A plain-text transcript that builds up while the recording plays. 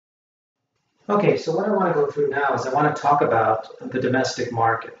Okay, so what I want to go through now is I want to talk about the domestic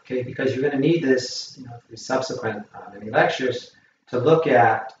market, okay, because you're going to need this, through subsequent many lectures to look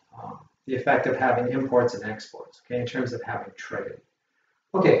at the effect of having imports and exports, okay, in terms of having trade.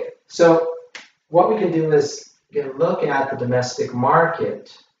 Okay, so what we can do is look at the domestic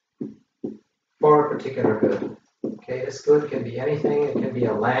market for a particular good. Okay, this good can be anything. It can be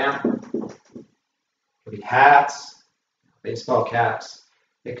a lamp, it could be hats, baseball caps.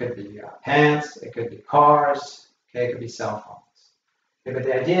 It could be pants, it could be cars, okay, it could be cell phones. Okay, but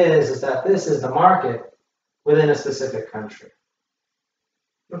the idea is that this is the market within a specific country.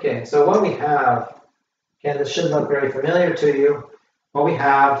 Okay, so what we have, again, this should look very familiar to you. What we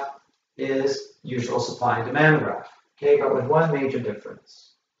have is usual supply and demand graph, okay, but with one major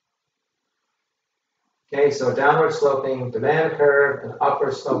difference. Okay, so downward sloping demand curve and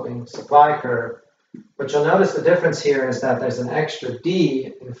upward sloping supply curve. But you'll notice the difference here is that there's an extra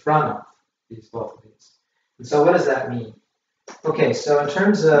D in front of both of these. And so what does that mean? Okay, so in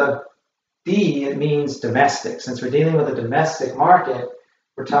terms of D, it means domestic. Since we're dealing with a domestic market,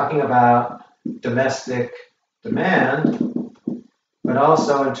 we're talking about domestic demand, but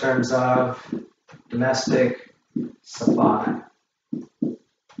also in terms of domestic supply.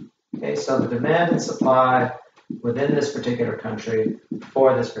 Okay, so the demand and supply within this particular country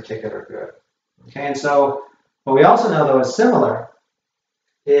for this particular good. Okay, and so what we also know, though, is similar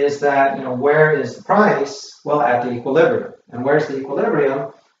is that, where is the price? Well, at the equilibrium. And where's the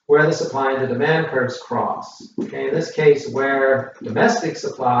equilibrium? Where the supply and the demand curves cross. Okay, in this case, where domestic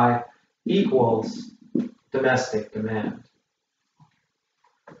supply equals domestic demand.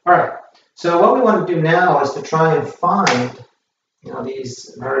 All right, so what we want to do now is to try and find,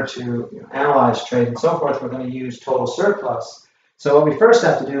 these in order to analyze trade and so forth, we're going to use total surplus. So what we first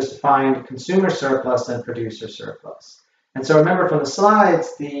have to do is to find consumer surplus and producer surplus. And so remember from the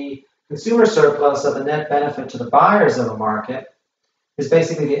slides, the consumer surplus of the net benefit to the buyers of a market is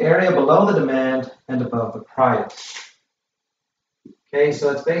basically the area below the demand and above the price. Okay, so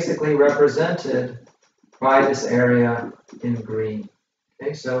it's basically represented by this area in green.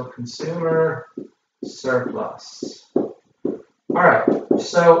 Okay, so consumer surplus. All right,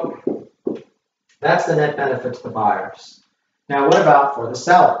 so that's the net benefit to the buyers. Now, what about for the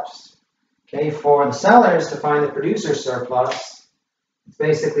sellers? Okay, for the sellers to find the producer surplus, it's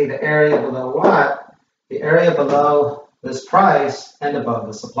basically the area below what? The area below this price and above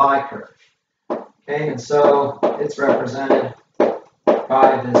the supply curve. Okay, and so it's represented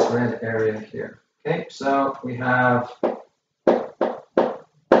by this red area here. Okay, so we have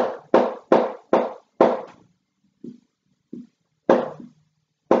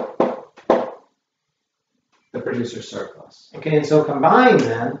producer surplus. Okay, and so combined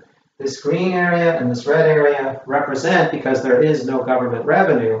then, this green area and this red area represent, because there is no government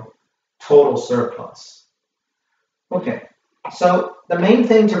revenue, total surplus. Okay, so the main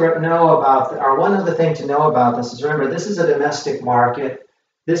thing to know about, or one other thing to know about this is, remember, this is a domestic market.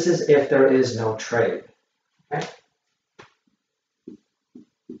 This is if there is no trade. Okay,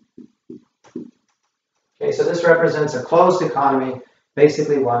 okay, so this represents a closed economy,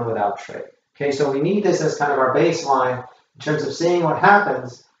 basically one without trade. Okay, so we need this as kind of our baseline in terms of seeing what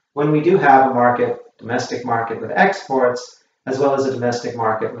happens when we do have a market, domestic market with exports, as well as a domestic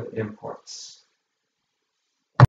market with imports.